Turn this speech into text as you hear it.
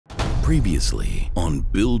Previously on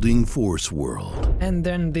Building Forceworld. And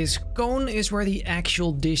then this cone is where the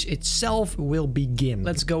actual dish itself will begin.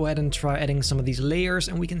 Let's go ahead and try adding some of these layers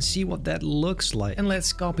and we can see what that looks like. And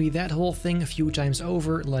let's copy that whole thing a few times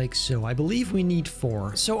over like so. I believe we need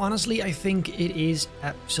 4. So honestly, I think it is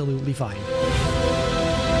absolutely fine.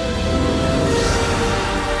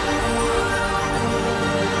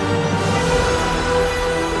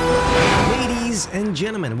 And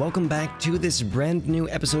gentlemen, welcome back to this brand new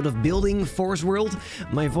episode of Building Forceworld.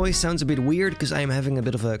 My voice sounds a bit weird because I am having a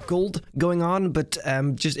bit of a cold going on, but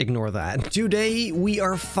just ignore that. Today, we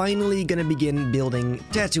are finally gonna begin building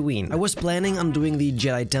Tatooine. I was planning on doing the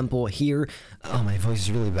Jedi Temple here. Oh, my voice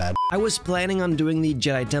is really bad. I was planning on doing the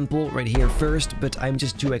Jedi Temple right here first, but I'm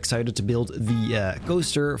just too excited to build the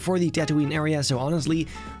coaster for the Tatooine area, so honestly,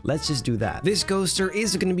 let's just do that. This coaster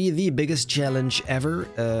is gonna be the biggest challenge ever.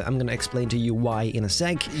 I'm gonna explain to you why in a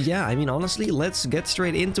sec. Yeah, I mean, honestly, let's get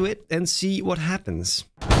straight into it and see what happens.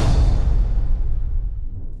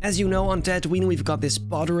 As you know, on Tatooine we've got this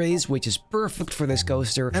PODRACE, which is perfect for this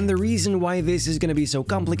coaster, and the reason why this is gonna be so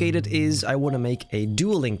complicated is I want to make a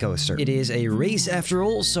dueling coaster. It is a race after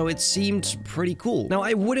all, so it seemed pretty cool. Now,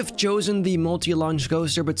 I would have chosen the multi-launch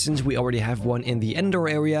coaster, but since we already have one in the Endor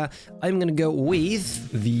area, I'm gonna go with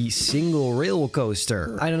the single rail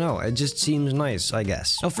coaster. I don't know, it just seems nice, I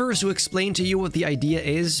guess. Now, first, to explain to you what the idea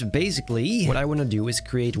is, basically, what I want to do is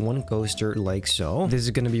create one coaster like so. This is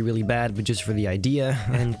gonna be really bad, but just for the idea,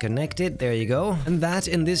 and connect it, there you go. And that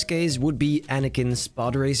in this case would be Anakin's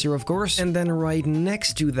pod racer, of course. And then right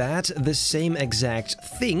next to that, the same exact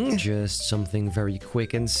thing, just something very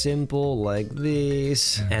quick and simple like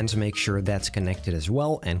this. And to make sure that's connected as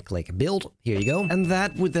well, and click build, here you go. And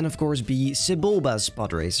that would then of course be Sebulba's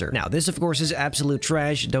pod racer. Now this of course is absolute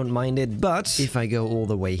trash, don't mind it, but if I go all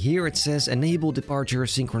the way here, it says enable departure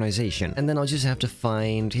synchronization. And then I'll just have to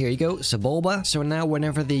find, here you go, Sebulba. So now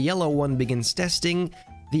whenever the yellow one begins testing,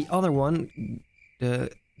 the other one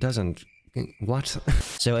doesn't. What?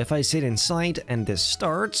 So if I sit inside and this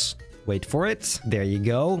starts, wait for it, there you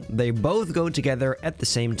go. They both go together at the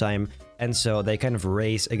same time, and so they kind of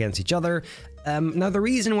race against each other. Now, the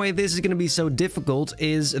reason why this is going to be so difficult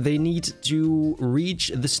is they need to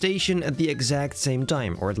reach the station at the exact same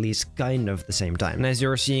time, or at least kind of the same time. And as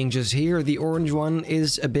you're seeing just here, the orange one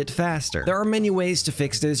is a bit faster. There are many ways to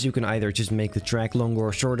fix this. You can either just make the track longer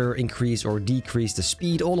or shorter, increase or decrease the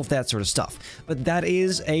speed, all of that sort of stuff. But that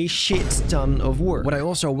is a shit ton of work. What I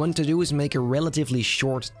also want to do is make a relatively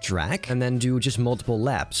short track and then do just multiple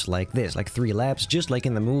laps like this, like 3 laps, just like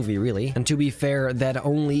in the movie, really. And to be fair, that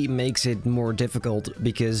only makes it more difficult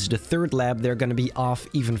because the 3rd lap they're gonna be off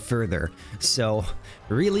even further. So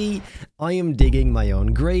really, I am digging my own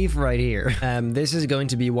grave right here. This is going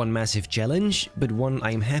to be one massive challenge, but one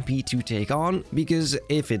I'm happy to take on because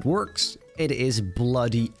if it works, it is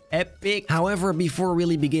bloody epic. However, before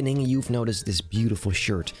really beginning, you've noticed this beautiful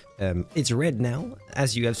shirt. It's red now,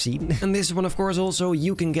 as you have seen. And this one, of course, also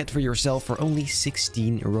you can get for yourself for only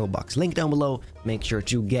 16 Robux. Link down below, make sure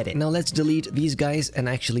to get it. Now let's delete these guys and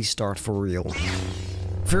actually start for real.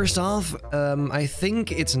 First off, I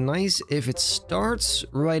think it's nice if it starts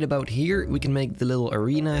right about here. We can make the little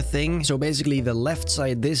arena thing. So basically the left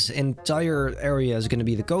side, this entire area is going to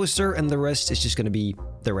be the coaster and the rest is just going to be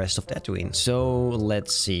the rest of Tatooine. So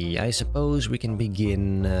let's see. I suppose we can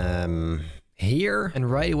begin here, and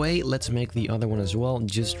right away let's make the other one as well,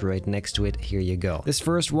 just right next to it. Here you go. This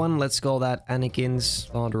first one, let's call that Anakin's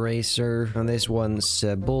pod racer, and this one's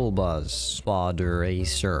Sebulba's pod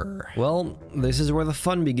racer. Well, this is where the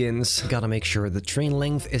fun begins. Gotta make sure the train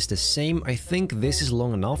length is the same. I think this is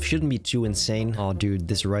long enough, shouldn't be too insane. Oh dude,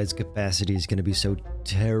 this ride's capacity is gonna be so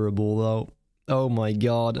terrible though. Oh my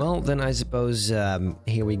god. Well, then I suppose,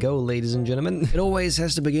 here we go, ladies and gentlemen. It always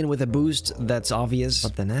has to begin with a boost, that's obvious.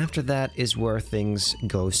 But then after that is where things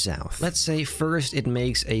go south. Let's say first it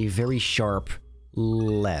makes a very sharp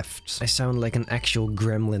left. I sound like an actual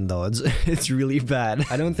gremlin though, it's really bad.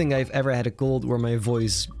 I don't think I've ever had a cold where my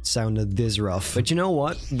voice sounded this rough. But you know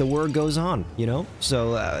what? The word goes on, you know?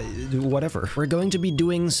 So, whatever. We're going to be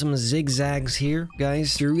doing some zigzags here,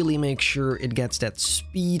 guys, to really make sure it gets that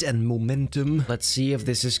speed and momentum. Let's see if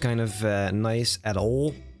this is kind of nice at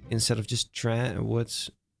all, instead of just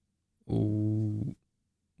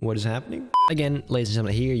what is happening? Again, ladies and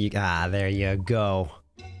gentlemen, here you... there you go.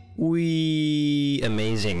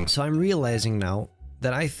 Amazing. So I'm realizing now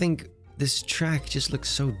that I think this track just looks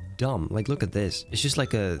so dumb. Like, look at this. It's just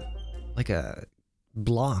like a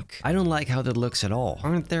block. I don't like how that looks at all.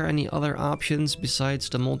 Aren't there any other options besides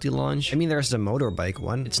the multi-launch? I mean, there's the motorbike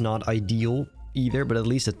one. It's not ideal, either, but at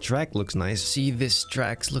least the track looks nice. See, this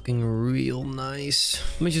track's looking real nice.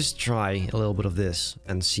 Let me just try a little bit of this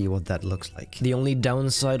and see what that looks like. The only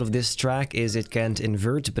downside of this track is it can't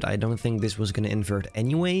invert, but I don't think this was gonna invert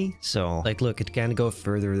anyway. So, like, look, it can't go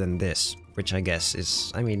further than this, which I guess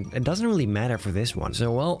is, I mean, it doesn't really matter for this one.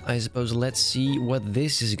 So, well, I suppose let's see what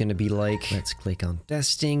this is gonna be like. Let's click on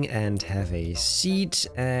testing and have a seat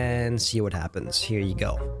and see what happens. Here you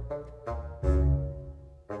go.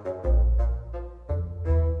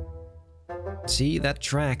 See, that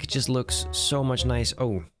track just looks so much nice.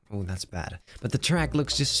 Oh, that's bad. But the track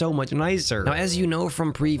looks just so much nicer. Now, as you know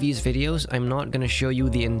from previous videos, I'm not gonna show you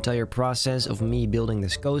the entire process of me building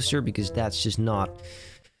this coaster because that's just not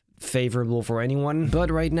favorable for anyone.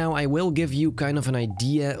 But right now, I will give you kind of an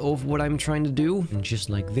idea of what I'm trying to do. And just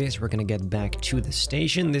like this, we're gonna get back to the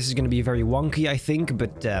station. This is gonna be very wonky, I think,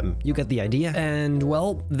 but you get the idea. And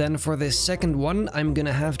well, then for this second one, I'm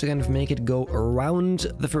gonna have to kind of make it go around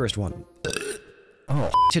the first one. Oh,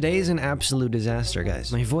 today is an absolute disaster,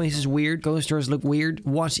 guys. My voice is weird, coasters look weird.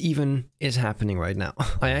 What even is happening right now?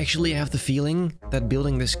 I actually have the feeling that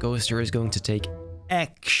building this coaster is going to take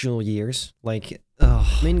actual years. Like, I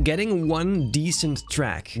mean, getting one decent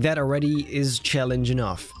track, that already is challenge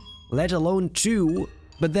enough. Let alone two,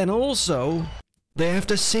 but then also, they have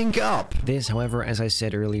to sync up. This, however, as I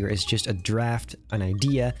said earlier, is just a draft, an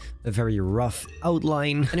idea, a very rough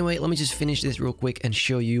outline. Anyway, let me just finish this real quick and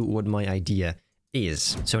show you what my idea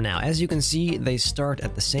is. So now, as you can see, they start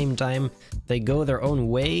at the same time, they go their own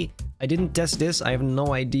way. I didn't test this, I have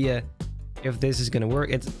no idea if this is gonna work.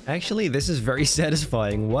 It's actually, this is very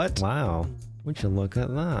satisfying. What? Wow, would you look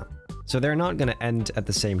at that? So they're not gonna end at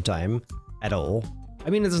the same time at all. I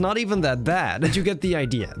mean, it's not even that bad, but you get the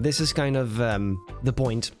idea. This is kind of the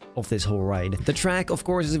point of this whole ride. The track, of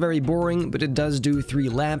course, is very boring, but it does do 3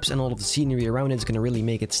 laps, and all of the scenery around it is going to really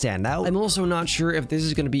make it stand out. I'm also not sure if this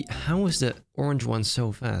is going to be... How is the orange one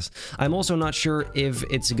so fast? I'm also not sure if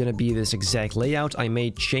it's going to be this exact layout. I may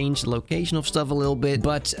change the location of stuff a little bit,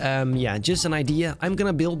 but yeah, just an idea. I'm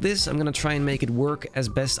going to build this. I'm going to try and make it work as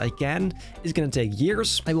best I can. It's going to take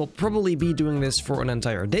years. I will probably be doing this for an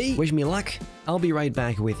entire day. Wish me luck. I'll be right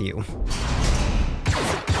back with you.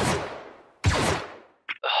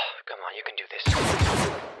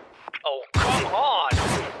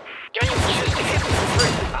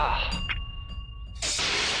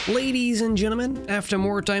 Ladies and gentlemen, after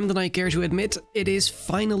more time than I care to admit, it is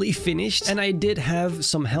finally finished, and I did have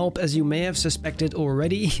some help, as you may have suspected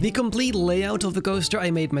already. The complete layout of the coaster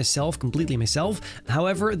I made myself, completely myself.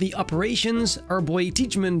 However, the operations our boy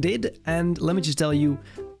Teachman did, and let me just tell you,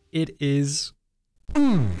 it is...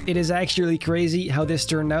 It is actually crazy how this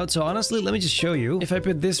turned out. So honestly, let me just show you. If I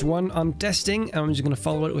put this one on testing, I'm just gonna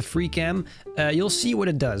follow it with free cam, you'll see what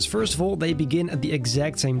it does. First of all, they begin at the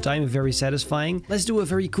exact same time, very satisfying. Let's do a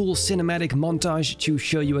very cool cinematic montage to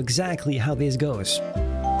show you exactly how this goes.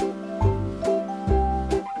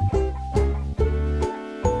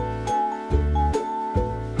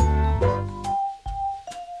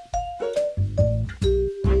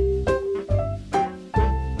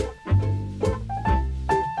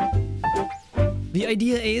 The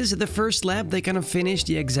idea is the first lap they kind of finish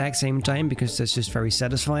the exact same time because that's just very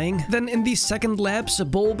satisfying. Then in the second lap,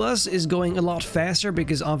 Bulbus is going a lot faster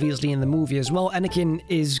because obviously in the movie as well, Anakin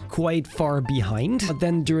is quite far behind. But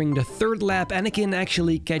then during the third lap, Anakin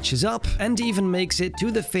actually catches up and even makes it to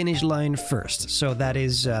the finish line first. So that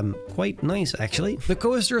is quite nice actually. The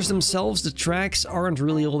coasters themselves, the tracks aren't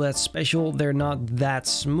really all that special. They're not that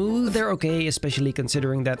smooth. They're okay, especially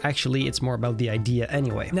considering that actually it's more about the idea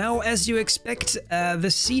anyway. Now, as you expect,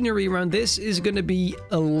 the scenery around this is gonna be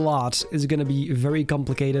a lot. It's gonna be very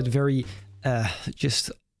complicated, very,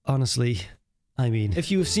 just honestly, I mean,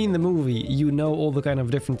 if you've seen the movie, you know all the kind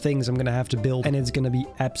of different things I'm gonna have to build, and it's gonna be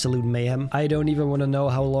absolute mayhem. I don't even want to know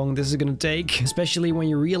how long this is gonna take, especially when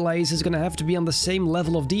you realize it's gonna have to be on the same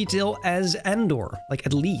level of detail as Andor, like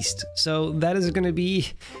at least. So that is gonna be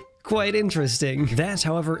quite interesting. That,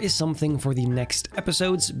 however, is something for the next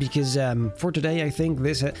episodes, because for today, I think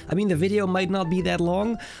this... I mean, the video might not be that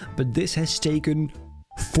long, but this has taken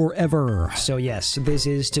forever. So yes, this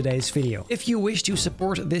is today's video. If you wish to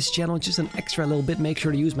support this channel just an extra little bit, make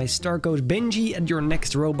sure to use my star code Benji at your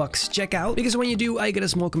next Roblox checkout, because when you do, I get a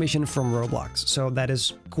small commission from Roblox. So that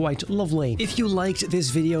is quite lovely. If you liked this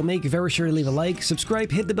video, make very sure to leave a like,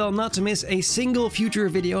 subscribe, hit the bell not to miss a single future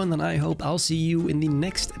video, and then I hope I'll see you in the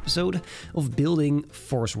next episode of Building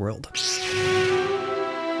Forceworld.